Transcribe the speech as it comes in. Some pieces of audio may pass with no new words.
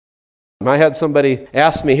I had somebody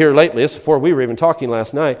ask me here lately, this is before we were even talking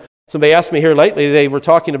last night, somebody asked me here lately, they were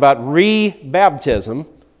talking about re-baptism,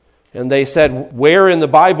 and they said, where in the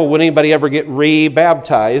Bible would anybody ever get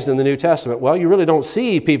re-baptized in the New Testament? Well, you really don't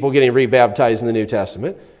see people getting re-baptized in the New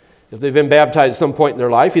Testament. If they've been baptized at some point in their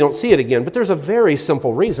life, you don't see it again. But there's a very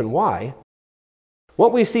simple reason why.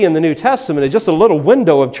 What we see in the New Testament is just a little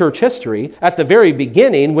window of church history at the very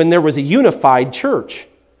beginning when there was a unified church.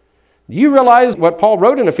 Do you realize what Paul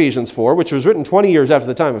wrote in Ephesians 4, which was written 20 years after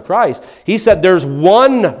the time of Christ? He said there's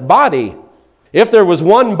one body. If there was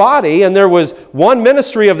one body and there was one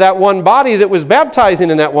ministry of that one body that was baptizing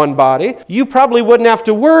in that one body, you probably wouldn't have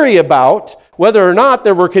to worry about whether or not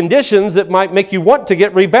there were conditions that might make you want to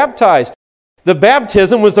get rebaptized. The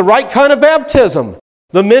baptism was the right kind of baptism.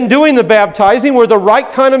 The men doing the baptizing were the right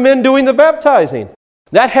kind of men doing the baptizing.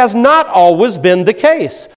 That has not always been the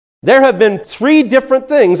case. There have been 3 different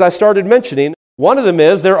things I started mentioning. One of them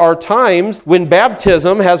is there are times when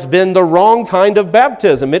baptism has been the wrong kind of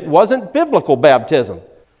baptism. It wasn't biblical baptism.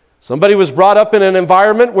 Somebody was brought up in an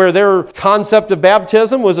environment where their concept of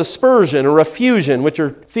baptism was aspersion or effusion, which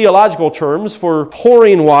are theological terms for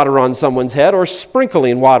pouring water on someone's head or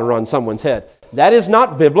sprinkling water on someone's head. That is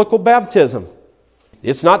not biblical baptism.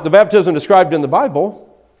 It's not the baptism described in the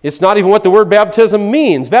Bible. It's not even what the word baptism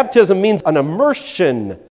means. Baptism means an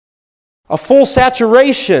immersion, a full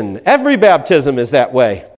saturation. Every baptism is that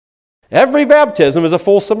way. Every baptism is a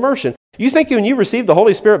full submersion. You think when you receive the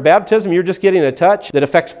Holy Spirit baptism, you're just getting a touch that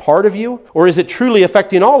affects part of you? Or is it truly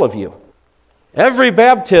affecting all of you? Every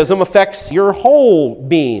baptism affects your whole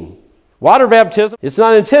being. Water baptism, it's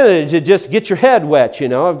not intended to just get your head wet,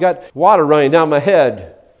 I've got water running down my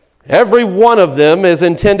head. Every one of them is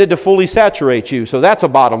intended to fully saturate you. So that's a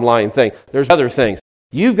bottom line thing. There's other things.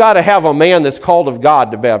 You've got to have a man that's called of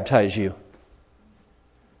God to baptize you.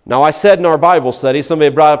 Now, I said in our Bible study,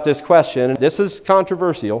 somebody brought up this question, and this is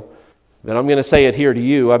controversial, but I'm going to say it here to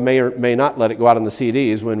you. I may or may not let it go out on the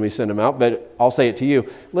CDs when we send them out, but I'll say it to you.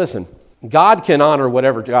 Listen, God can honor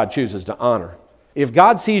whatever God chooses to honor. If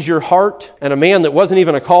God sees your heart, and a man that wasn't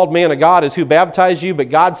even a called man of God is who baptized you, but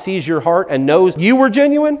God sees your heart and knows you were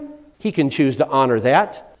genuine, He can choose to honor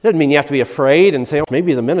that. Doesn't mean you have to be afraid and say, oh,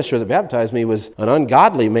 maybe the minister that baptized me was an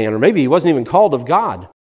ungodly man, or maybe he wasn't even called of God.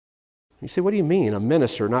 You say, what do you mean, a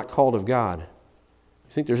minister not called of God?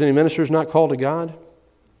 You think there's any ministers not called of God?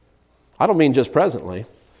 I don't mean just presently.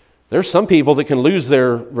 There's some people that can lose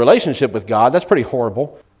their relationship with God. That's pretty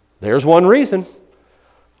horrible. There's one reason.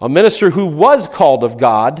 A minister who was called of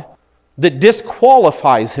God that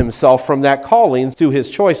disqualifies himself from that calling through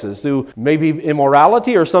his choices, through maybe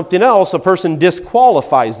immorality or something else, a person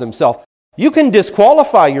disqualifies themselves. You can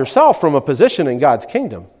disqualify yourself from a position in God's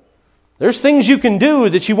kingdom. There's things you can do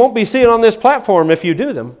that you won't be seeing on this platform if you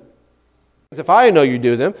do them. If I know you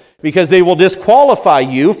do them, because they will disqualify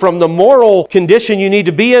you from the moral condition you need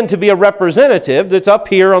to be in to be a representative that's up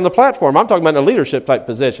here on the platform. I'm talking about in a leadership type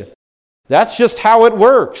position. That's just how it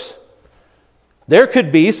works. There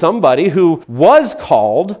could be somebody who was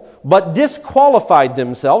called but disqualified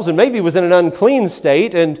themselves and maybe was in an unclean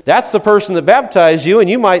state, and that's the person that baptized you, and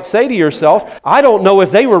you might say to yourself, I don't know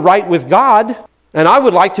if they were right with God, and I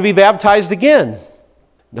would like to be baptized again.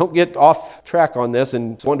 Don't get off track on this,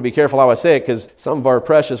 and I want to be careful how I say it, because some of our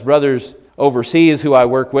precious brothers overseas who I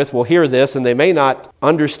work with will hear this, and they may not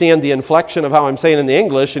understand the inflection of how I'm saying in the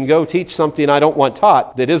English and go teach something I don't want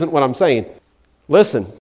taught that isn't what I'm saying.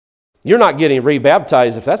 Listen, you're not getting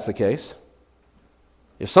rebaptized if that's the case.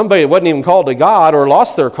 If somebody wasn't even called to God or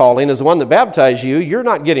lost their calling as the one that baptized you, you're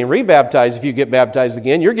not getting rebaptized if you get baptized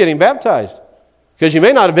again. You're getting baptized. Because you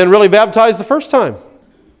may not have been really baptized the first time.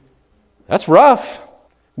 That's rough.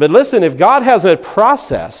 But listen, if God has a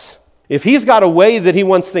process, if He's got a way that He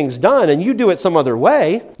wants things done and you do it some other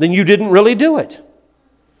way, then you didn't really do it.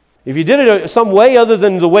 If you did it some way other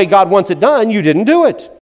than the way God wants it done, you didn't do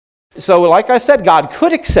it. So like I said, God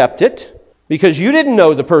could accept it because you didn't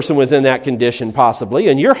know the person was in that condition possibly,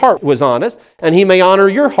 and your heart was honest, and He may honor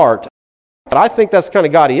your heart. But I think that's the kind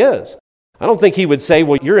of God He is. I don't think He would say,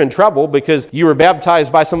 well, you're in trouble because you were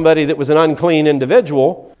baptized by somebody that was an unclean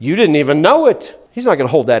individual. You didn't even know it. He's not going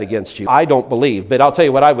to hold that against you. I don't believe. But I'll tell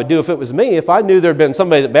you what I would do if it was me. If I knew there had been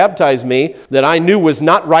somebody that baptized me that I knew was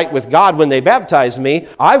not right with God when they baptized me,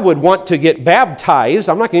 I would want to get baptized.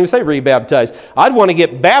 I'm not going to even say rebaptized. I'd want to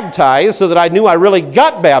get baptized so that I knew I really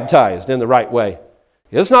got baptized in the right way.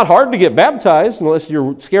 It's not hard to get baptized unless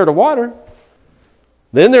you're scared of water.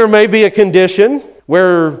 Then there may be a condition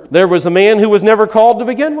where there was a man who was never called to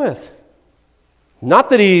begin with. Not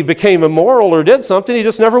that he became immoral or did something, he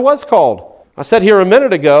just never was called. I said here a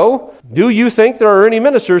minute ago, do you think there are any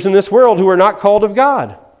ministers in this world who are not called of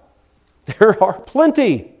God? There are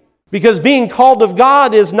plenty. Because being called of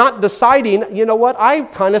God is not deciding, you know what, I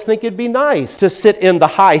kind of think it'd be nice to sit in the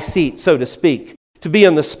high seat, so to speak, to be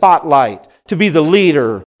in the spotlight, to be the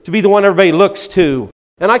leader, to be the one everybody looks to.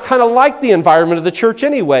 And I kind of like the environment of the church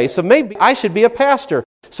anyway, so maybe I should be a pastor.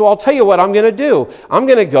 So I'll tell you what I'm going to do. I'm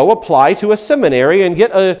going to go apply to a seminary and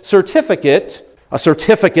get a certificate. A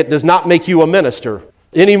certificate does not make you a minister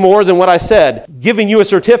any more than what I said. Giving you a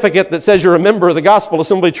certificate that says you're a member of the Gospel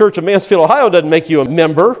Assembly Church of Mansfield, Ohio doesn't make you a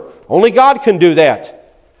member. Only God can do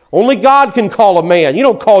that. Only God can call a man. You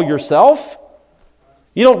don't call yourself.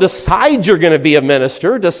 You don't decide you're going to be a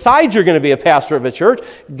minister, decide you're going to be a pastor of a church.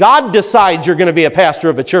 God decides you're going to be a pastor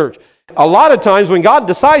of a church. A lot of times when God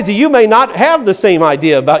decides you may not have the same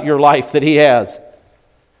idea about your life that He has.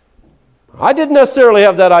 I didn't necessarily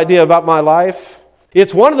have that idea about my life.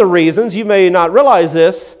 It's one of the reasons, you may not realize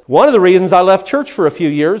this, one of the reasons I left church for a few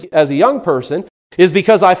years as a young person is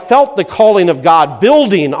because I felt the calling of God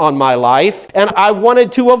building on my life, and I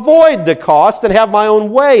wanted to avoid the cost and have my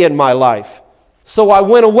own way in my life. So I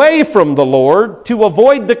went away from the Lord to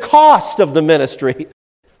avoid the cost of the ministry.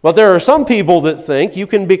 But there are some people that think you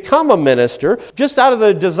can become a minister just out of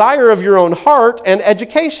the desire of your own heart and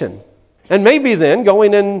education. And maybe then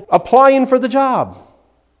going and applying for the job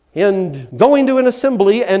and going to an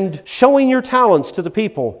assembly and showing your talents to the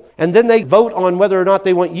people. And then they vote on whether or not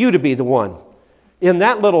they want you to be the one. In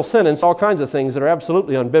that little sentence, all kinds of things that are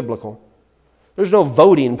absolutely unbiblical. There's no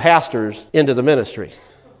voting pastors into the ministry.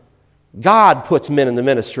 God puts men in the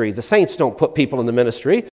ministry. The saints don't put people in the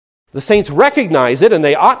ministry. The saints recognize it, and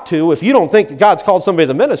they ought to. If you don't think that God's called somebody to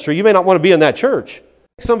the ministry, you may not want to be in that church.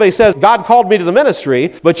 Somebody says, God called me to the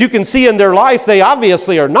ministry, but you can see in their life they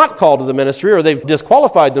obviously are not called to the ministry or they've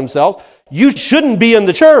disqualified themselves. You shouldn't be in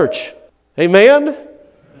the church. Amen?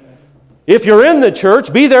 If you're in the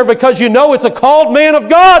church, be there because you know it's a called man of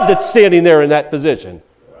God that's standing there in that position.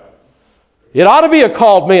 It ought to be a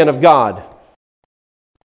called man of God.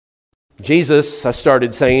 Jesus, I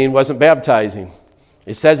started saying, wasn't baptizing.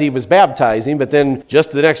 It says he was baptizing, but then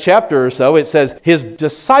just the next chapter or so, it says his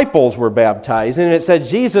disciples were baptizing, and it said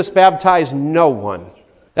Jesus baptized no one.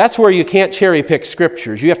 That's where you can't cherry pick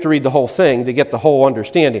scriptures. You have to read the whole thing to get the whole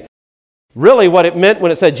understanding. Really what it meant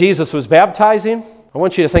when it said Jesus was baptizing, I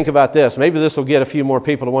want you to think about this. Maybe this will get a few more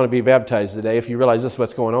people to want to be baptized today if you realize this is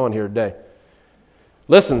what's going on here today.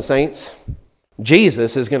 Listen, saints,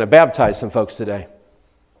 Jesus is going to baptize some folks today.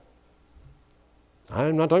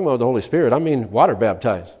 I'm not talking about the Holy Spirit. I mean water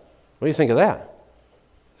baptized. What do you think of that?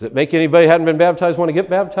 Does it make anybody who hadn't been baptized want to get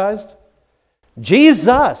baptized?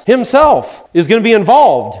 Jesus himself is going to be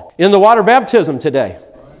involved in the water baptism today.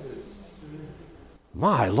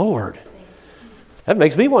 My Lord. That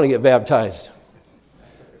makes me want to get baptized.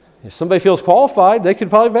 If somebody feels qualified, they could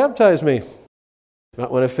probably baptize me.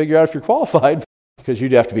 Not want to figure out if you're qualified, because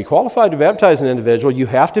you'd have to be qualified to baptize an individual. You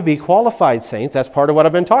have to be qualified, saints. That's part of what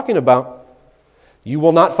I've been talking about. You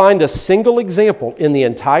will not find a single example in the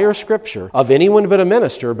entire Scripture of anyone but a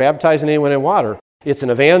minister baptizing anyone in water. It's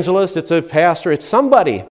an evangelist, it's a pastor, it's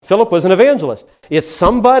somebody. Philip was an evangelist. It's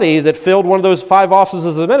somebody that filled one of those 5 offices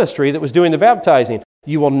of the ministry that was doing the baptizing.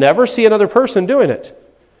 You will never see another person doing it.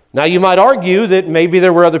 Now you might argue that maybe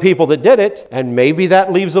there were other people that did it, and maybe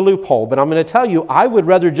that leaves a loophole. But I'm going to tell you, I would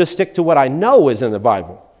rather just stick to what I know is in the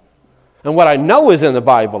Bible. And what I know is in the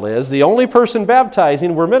Bible is the only person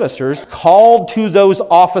baptizing were ministers called to those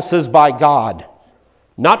offices by God.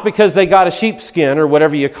 Not because they got a sheepskin or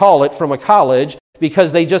whatever you call it from a college,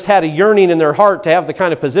 because they just had a yearning in their heart to have the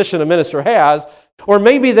kind of position a minister has. Or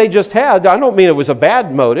maybe they just had, I don't mean it was a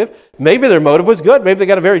bad motive, maybe their motive was good, maybe they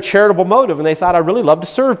got a very charitable motive and they thought, I really love to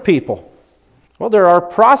serve people. Well, there are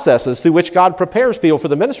processes through which God prepares people for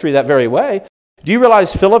the ministry that very way. Do you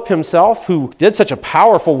realize Philip himself, who did such a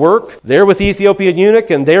powerful work there with the Ethiopian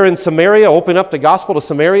eunuch and there in Samaria, opened up the gospel to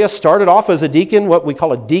Samaria, started off as a deacon, what we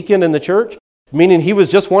call a deacon in the church, meaning he was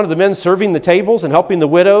just one of the men serving the tables and helping the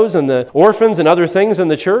widows and the orphans and other things in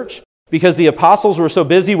the church because the apostles were so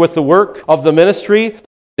busy with the work of the ministry.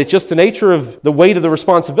 It's just the nature of the weight of the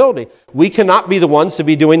responsibility. We cannot be the ones to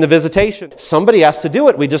be doing the visitation. Somebody has to do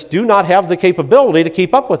it. We just do not have the capability to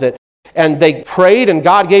keep up with it. And they prayed, and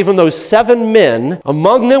God gave them those 7 men.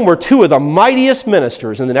 Among them were 2 of the mightiest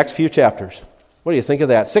ministers in the next few chapters. What do you think of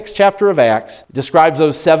that? 6th chapter of Acts describes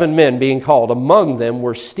those 7 men being called. Among them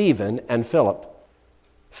were Stephen and Philip.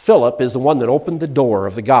 Philip is the one that opened the door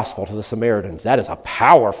of the gospel to the Samaritans. That is a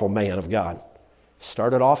powerful man of God.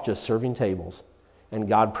 Started off just serving tables, and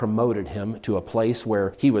God promoted him to a place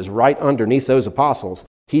where he was right underneath those apostles.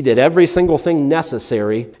 He did every single thing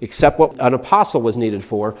necessary except what an apostle was needed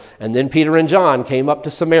for. And then Peter and John came up to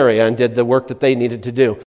Samaria and did the work that they needed to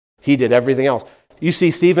do. He did everything else. You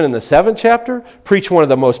see Stephen in the 7th chapter preach one of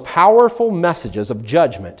the most powerful messages of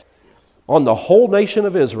judgment on the whole nation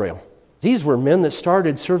of Israel. These were men that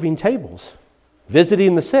started serving tables,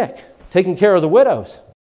 visiting the sick, taking care of the widows.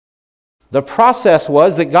 The process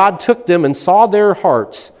was that God took them and saw their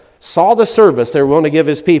hearts, saw the service they were willing to give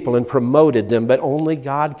His people, and promoted them. But only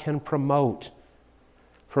God can promote.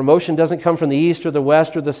 Promotion doesn't come from the east or the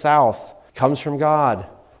west or the south. It comes from God.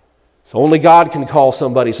 So only God can call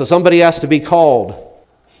somebody. So somebody has to be called.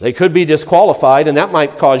 They could be disqualified, and that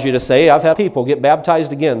might cause you to say, I've had people get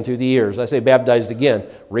baptized again through the years. I say baptized again,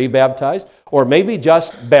 rebaptized, or maybe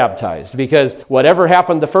just baptized, because whatever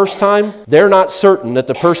happened the first time, they're not certain that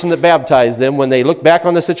the person that baptized them, when they look back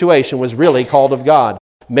on the situation, was really called of God.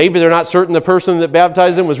 Maybe they're not certain the person that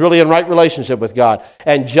baptized them was really in right relationship with God.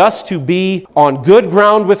 And just to be on good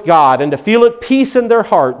ground with God and to feel at peace in their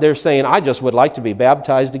heart, they're saying, I just would like to be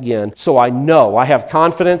baptized again. So I know, I have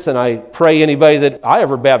confidence, and I pray anybody that I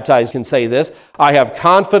ever baptized can say this. I have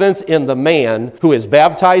confidence in the man who is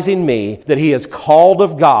baptizing me, that he is called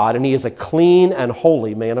of God and he is a clean and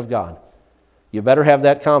holy man of God. You better have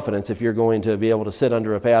that confidence if you're going to be able to sit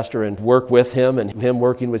under a pastor and work with him and him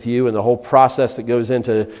working with you and the whole process that goes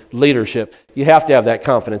into leadership. You have to have that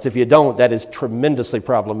confidence. If you don't, that is tremendously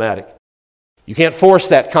problematic. You can't force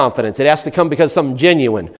that confidence. It has to come because something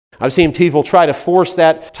genuine. I've seen people try to force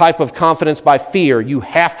that type of confidence by fear. You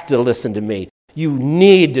have to listen to me. You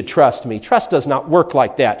need to trust me. Trust does not work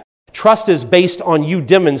like that. Trust is based on you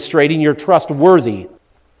demonstrating you're trustworthy.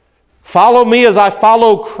 Follow me as I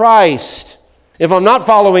follow Christ. If I'm not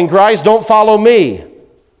following Christ, don't follow me.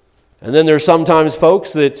 And then there's sometimes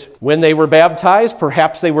folks that when they were baptized,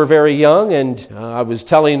 perhaps they were very young. And I was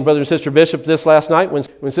telling Brother and Sister Bishop this last night.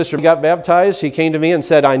 When Sister got baptized, she came to me and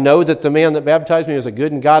said, I know that the man that baptized me was a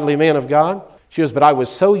good and godly man of God. She goes, but I was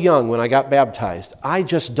so young when I got baptized. I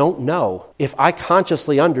just don't know if I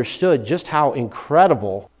consciously understood just how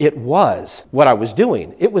incredible it was, what I was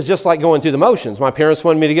doing. It was just like going through the motions. My parents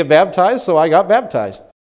wanted me to get baptized, so I got baptized.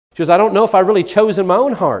 She goes, I don't know if I really chose in my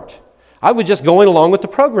own heart. I was just going along with the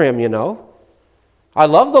program, you know. I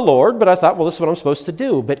love the Lord, but I thought, well, this is what I'm supposed to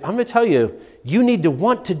do. But I'm going to tell you, you need to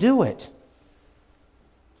want to do it.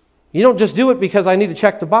 You don't just do it because I need to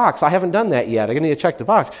check the box. I haven't done that yet. I need to check the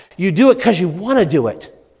box. You do it because you want to do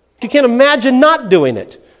it. You can't imagine not doing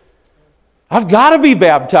it. I've got to be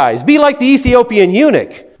baptized. Be like the Ethiopian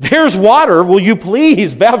eunuch. There's water. Will you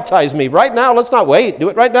please baptize me right now? Let's not wait. Do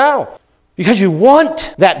it right now. Because you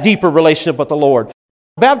want that deeper relationship with the Lord.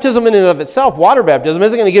 Baptism in and of itself, water baptism,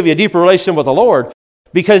 isn't going to give you a deeper relationship with the Lord,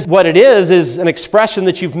 because what it is an expression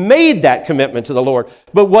that you've made that commitment to the Lord.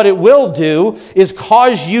 But what it will do is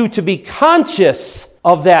cause you to be conscious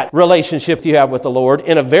of that relationship you have with the Lord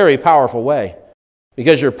in a very powerful way.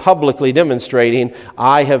 Because you're publicly demonstrating,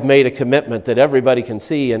 I have made a commitment that everybody can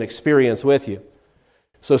see and experience with you.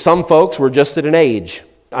 So some folks were just at an age.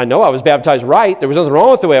 I know I was baptized right. There was nothing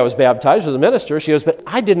wrong with the way I was baptized as a minister. She goes, but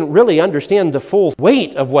I didn't really understand the full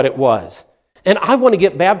weight of what it was. And I want to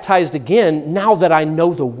get baptized again now that I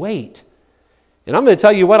know the weight. And I'm going to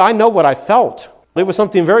tell you what, I know what I felt. It was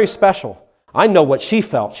something very special. I know what she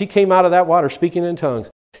felt. She came out of that water speaking in tongues.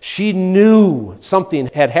 She knew something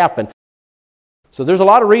had happened. So there's a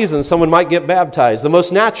lot of reasons someone might get baptized. The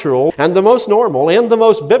most natural and the most normal and the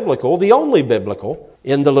most biblical, the only biblical,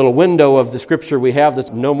 in the little window of the scripture we have that's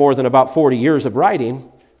no more than about 40 years of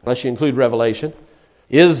writing, unless you include Revelation,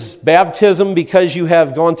 is baptism because you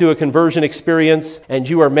have gone through a conversion experience and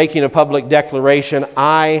you are making a public declaration,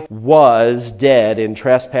 I was dead in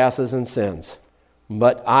trespasses and sins,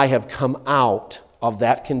 but I have come out of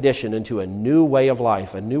that condition into a new way of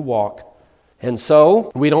life, a new walk. And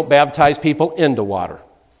so we don't baptize people into water.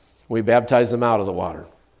 We baptize them out of the water.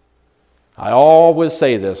 I always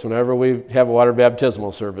say this whenever we have a water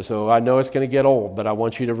baptismal service. So I know it's going to get old, but I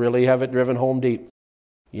want you to really have it driven home deep.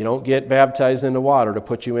 You don't get baptized into water to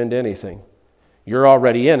put you into anything. You're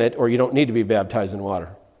already in it, or you don't need to be baptized in water.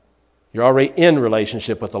 You're already in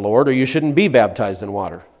relationship with the Lord, or you shouldn't be baptized in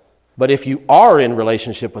water. But if you are in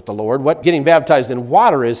relationship with the Lord, what getting baptized in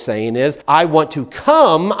water is saying is, I want to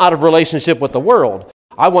come out of relationship with the world.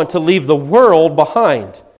 I want to leave the world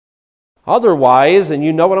behind. Otherwise, and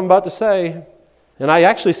you know what I'm about to say, and I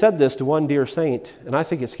actually said this to one dear saint, and I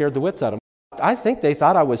think it scared the wits out of them. I think they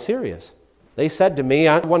thought I was serious. They said to me,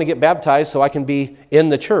 I want to get baptized so I can be in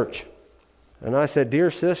the church. And I said,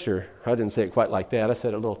 dear sister, I didn't say it quite like that. I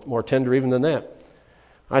said it a little more tender even than that.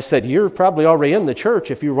 I said, you're probably already in the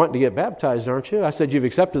church if you're wanting to get baptized, aren't you? I said, you've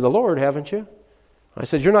accepted the Lord, haven't you? I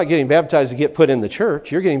said, you're not getting baptized to get put in the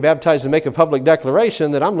church. You're getting baptized to make a public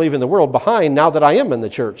declaration that I'm leaving the world behind now that I am in the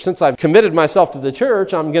church. Since I've committed myself to the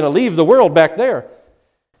church, I'm going to leave the world back there.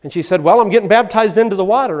 And she said, well, I'm getting baptized into the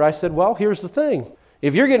water. I said, well, here's the thing.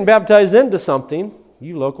 If you're getting baptized into something,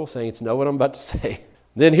 you local saints know what I'm about to say,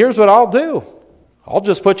 then here's what I'll do. I'll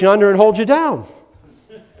just put you under and hold you down.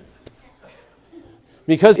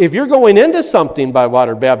 Because if you're going into something by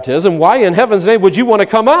water baptism, why in heaven's name would you want to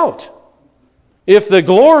come out? If the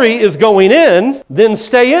glory is going in, then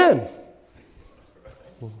stay in.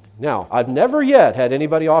 Now, I've never yet had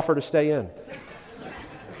anybody offer to stay in.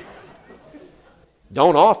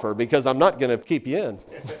 Don't offer, because I'm not going to keep you in.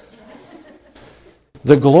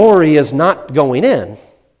 The glory is not going in.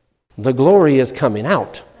 The glory is coming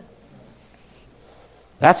out.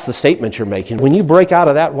 That's the statement you're making. When you break out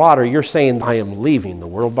of that water, you're saying, I am leaving the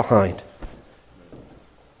world behind.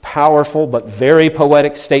 Powerful but very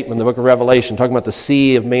poetic statement in the book of Revelation, talking about the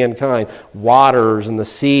sea of mankind, waters and the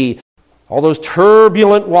sea, all those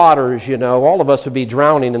turbulent waters, all of us would be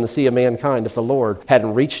drowning in the sea of mankind if the Lord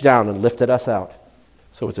hadn't reached down and lifted us out.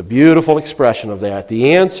 So it's a beautiful expression of that.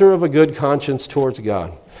 The answer of a good conscience towards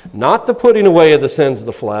God. Not the putting away of the sins of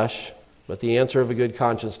the flesh, but the answer of a good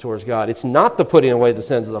conscience towards God. It's not the putting away the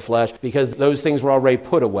sins of the flesh, because those things were already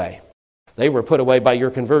put away. They were put away by your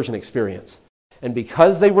conversion experience. And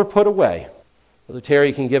because they were put away, Brother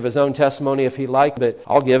Terry can give his own testimony if he likes, but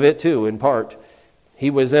I'll give it too in part. He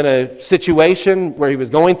was in a situation where he was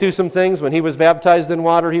going through some things. When he was baptized in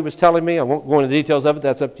water, he was telling me, I won't go into the details of it,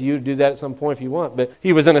 that's up to you to do that at some point if you want, but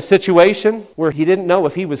he was in a situation where he didn't know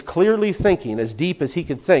if he was clearly thinking as deep as he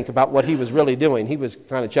could think about what he was really doing. He was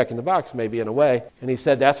kind of checking the box maybe in a way. And he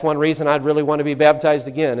said, that's one reason I'd really want to be baptized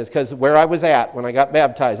again, is because where I was at when I got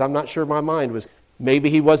baptized, I'm not sure my mind was, maybe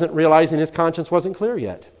he wasn't realizing his conscience wasn't clear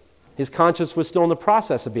yet. His conscience was still in the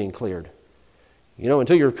process of being cleared.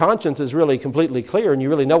 Until your conscience is really completely clear and you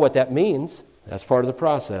really know what that means, that's part of the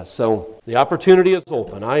process. So the opportunity is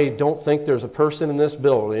open. I don't think there's a person in this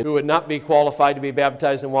building who would not be qualified to be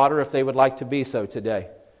baptized in water if they would like to be so today.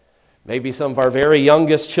 Maybe some of our very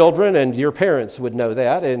youngest children, and your parents would know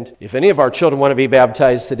that. And if any of our children want to be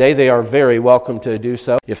baptized today, they are very welcome to do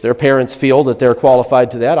so. If their parents feel that they're qualified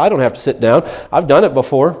to that, I don't have to sit down. I've done it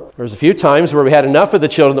before. There's a few times where we had enough of the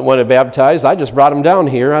children that wanted baptized. I just brought them down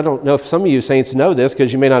here. I don't know if some of you saints know this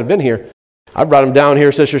because you may not have been here. I brought them down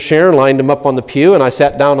here, Sister Sharon lined them up on the pew, and I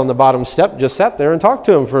sat down on the bottom step, just sat there and talked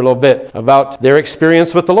to them for a little bit about their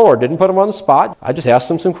experience with the Lord. Didn't put them on the spot. I just asked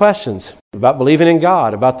them some questions about believing in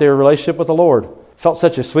God, about their relationship with the Lord. Felt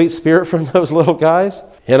such a sweet spirit from those little guys.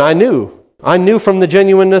 And I knew from the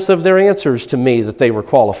genuineness of their answers to me that they were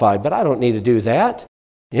qualified, but I don't need to do that.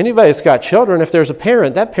 Anybody that's got children, if there's a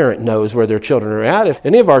parent, that parent knows where their children are at. If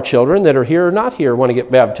any of our children that are here or not here want to get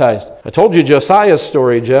baptized. I told you Josiah's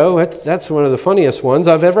story, Joe. That's one of the funniest ones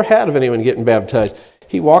I've ever had of anyone getting baptized.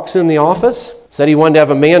 He walks in the office, said he wanted to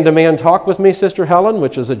have a man-to-man talk with me, Sister Helen,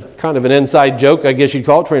 which is a kind of an inside joke, I guess you'd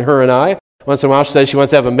call it, between her and I. Once in a while she says she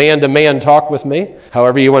wants to have a man-to-man talk with me.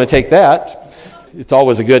 However you want to take that. It's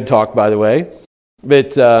always a good talk, by the way.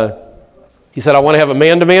 But he said, I want to have a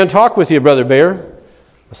man-to-man talk with you, Brother Bear.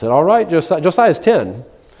 I said, all right, Josiah. Josiah's 10.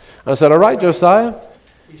 I said, all right, Josiah.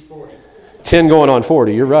 He's 40. 10 going on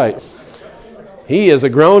 40, you're right. He is a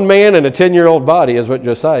grown man in a 10-year-old body is what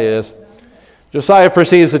Josiah is. Josiah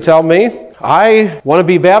proceeds to tell me, I want to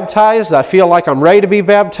be baptized. I feel like I'm ready to be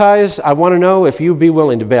baptized. I want to know if you'd be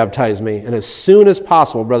willing to baptize me. And as soon as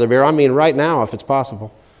possible, Brother Bear, I mean right now if it's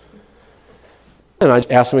possible. And I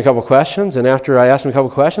asked him a couple questions, and after I asked him a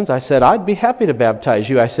couple questions, I said, I'd be happy to baptize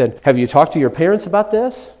you. I said, have you talked to your parents about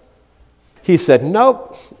this? He said,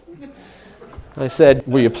 nope. I said,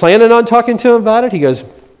 were you planning on talking to him about it? He goes,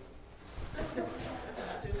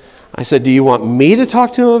 I said, do you want me to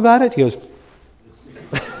talk to him about it? He goes,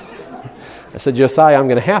 I said, Josiah, I'm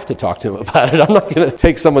going to have to talk to him about it. I'm not going to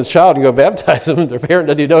take someone's child and go baptize them. Their parent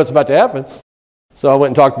doesn't even know what's about to happen. So I went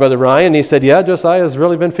and talked to Brother Ryan, and he said, yeah, Josiah has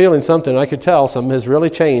really been feeling something. I could tell something has really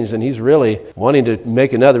changed, and he's really wanting to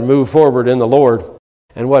make another move forward in the Lord.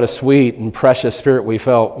 And what a sweet and precious spirit we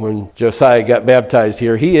felt when Josiah got baptized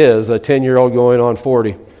here. He is a 10-year-old going on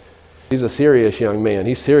 40. He's a serious young man.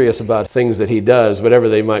 He's serious about things that he does, whatever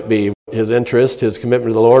they might be. His interest, his commitment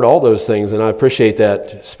to the Lord, all those things, and I appreciate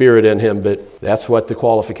that spirit in him, but that's what the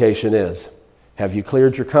qualification is. Have you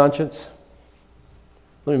cleared your conscience?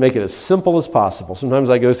 Let me make it as simple as possible.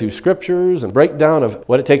 Sometimes I go through scriptures and breakdown of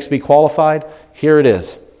what it takes to be qualified. Here it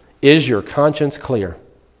is. Is your conscience clear?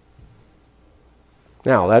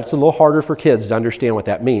 Now, that's a little harder for kids to understand what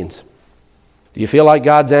that means. Do you feel like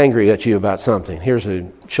God's angry at you about something? Here's a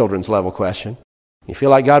children's level question. You feel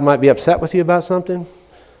like God might be upset with you about something?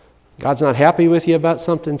 God's not happy with you about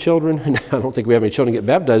something, children? I don't think we have any children get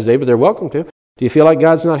baptized today, but they're welcome to. Do you feel like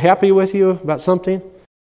God's not happy with you about something?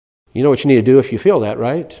 You know what you need to do if you feel that,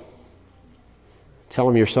 right? Tell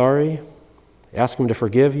Him you're sorry. Ask Him to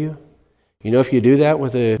forgive you. You know, if you do that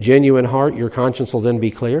with a genuine heart, your conscience will then be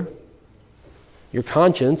clear. Your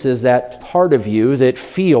conscience is that part of you that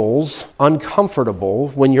feels uncomfortable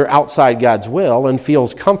when you're outside God's will and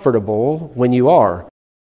feels comfortable when you are.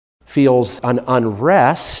 Feels an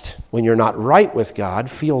unrest when you're not right with God,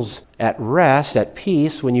 feels at rest, at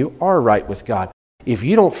peace when you are right with God. If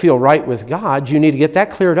you don't feel right with God, you need to get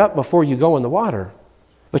that cleared up before you go in the water.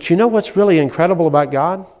 But you know what's really incredible about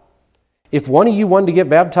God? If one of you wanted to get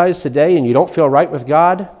baptized today and you don't feel right with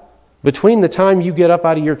God, between the time you get up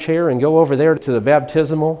out of your chair and go over there to the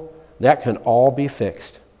baptismal, that can all be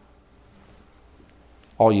fixed.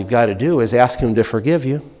 All you've got to do is ask Him to forgive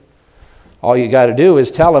you. All you got to do is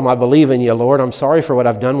tell Him, I believe in you, Lord. I'm sorry for what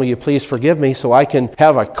I've done. Will you please forgive me so I can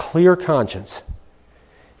have a clear conscience?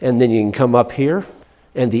 And then you can come up here,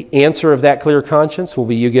 and the answer of that clear conscience will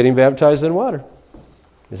be you getting baptized in water.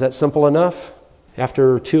 Is that simple enough?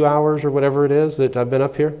 After 2 hours or whatever it is that I've been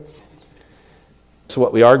up here? So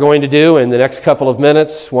what we are going to do in the next couple of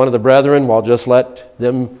minutes, one of the brethren, we'll just let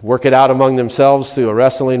them work it out among themselves through a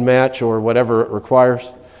wrestling match or whatever it requires.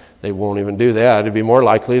 They won't even do that. It'd be more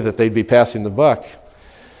likely that they'd be passing the buck.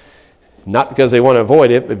 Not because they want to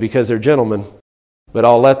avoid it, but because they're gentlemen. But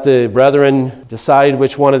I'll let the brethren decide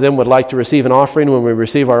which one of them would like to receive an offering when we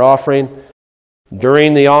receive our offering.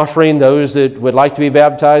 During the offering, those that would like to be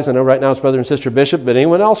baptized, I know right now it's Brother and Sister Bishop, but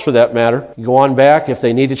anyone else for that matter, go on back. If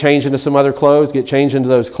they need to change into some other clothes, get changed into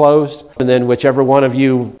those clothes. And then whichever one of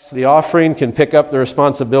you, the offering, can pick up the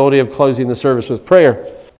responsibility of closing the service with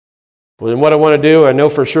prayer. Well, then what I want to do, I know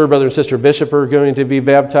for sure Brother and Sister Bishop are going to be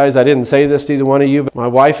baptized. I didn't say this to either one of you, but my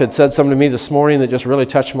wife had said something to me this morning that just really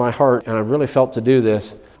touched my heart, and I really felt to do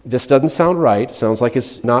this. This doesn't sound right. It sounds like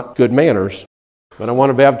it's not good manners. But I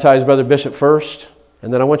want to baptize Brother Bishop first,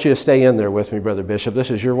 and then I want you to stay in there with me, Brother Bishop.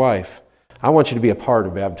 This is your wife. I want you to be a part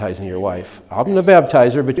of baptizing your wife. I'm going to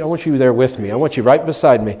baptize her, but I want you there with me. I want you right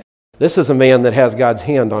beside me. This is a man that has God's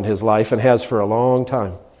hand on his life and has for a long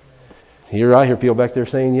time. Here I hear people back there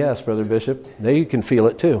saying, yes, Brother Bishop. They can feel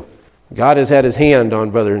it too. God has had His hand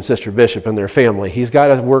on Brother and Sister Bishop and their family. He's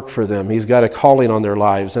got to work for them. He's got a calling on their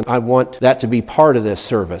lives, and I want that to be part of this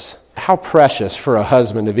service. How precious for a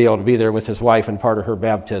husband to be able to be there with his wife and part of her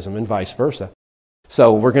baptism and vice versa.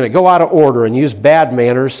 So we're going to go out of order and use bad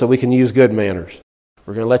manners so we can use good manners.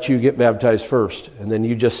 We're going to let you get baptized first, and then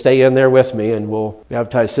you just stay in there with me, and we'll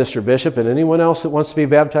baptize Sister Bishop. And anyone else that wants to be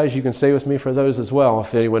baptized, you can stay with me for those as well,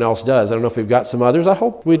 if anyone else does. I don't know if we've got some others. I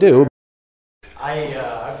hope we do.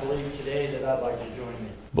 I believe today that I'd like to join you.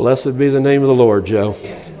 Blessed be the name of the Lord, Joe.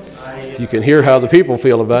 You can hear how the people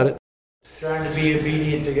feel about it. Trying to be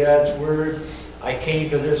obedient to God's Word. I came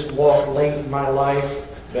to this walk late in my life,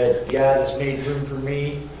 but God has made room for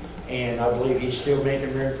me, and I believe He's still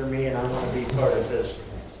making room for me, and I want to be part of this.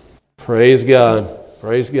 Praise God.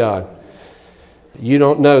 Praise God. You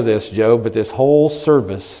don't know this, Joe, but this whole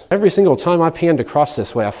service, every single time I panned across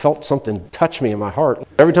this way, I felt something touch me in my heart.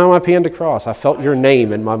 Every time I panned across, I felt your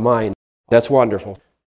name in my mind. That's wonderful.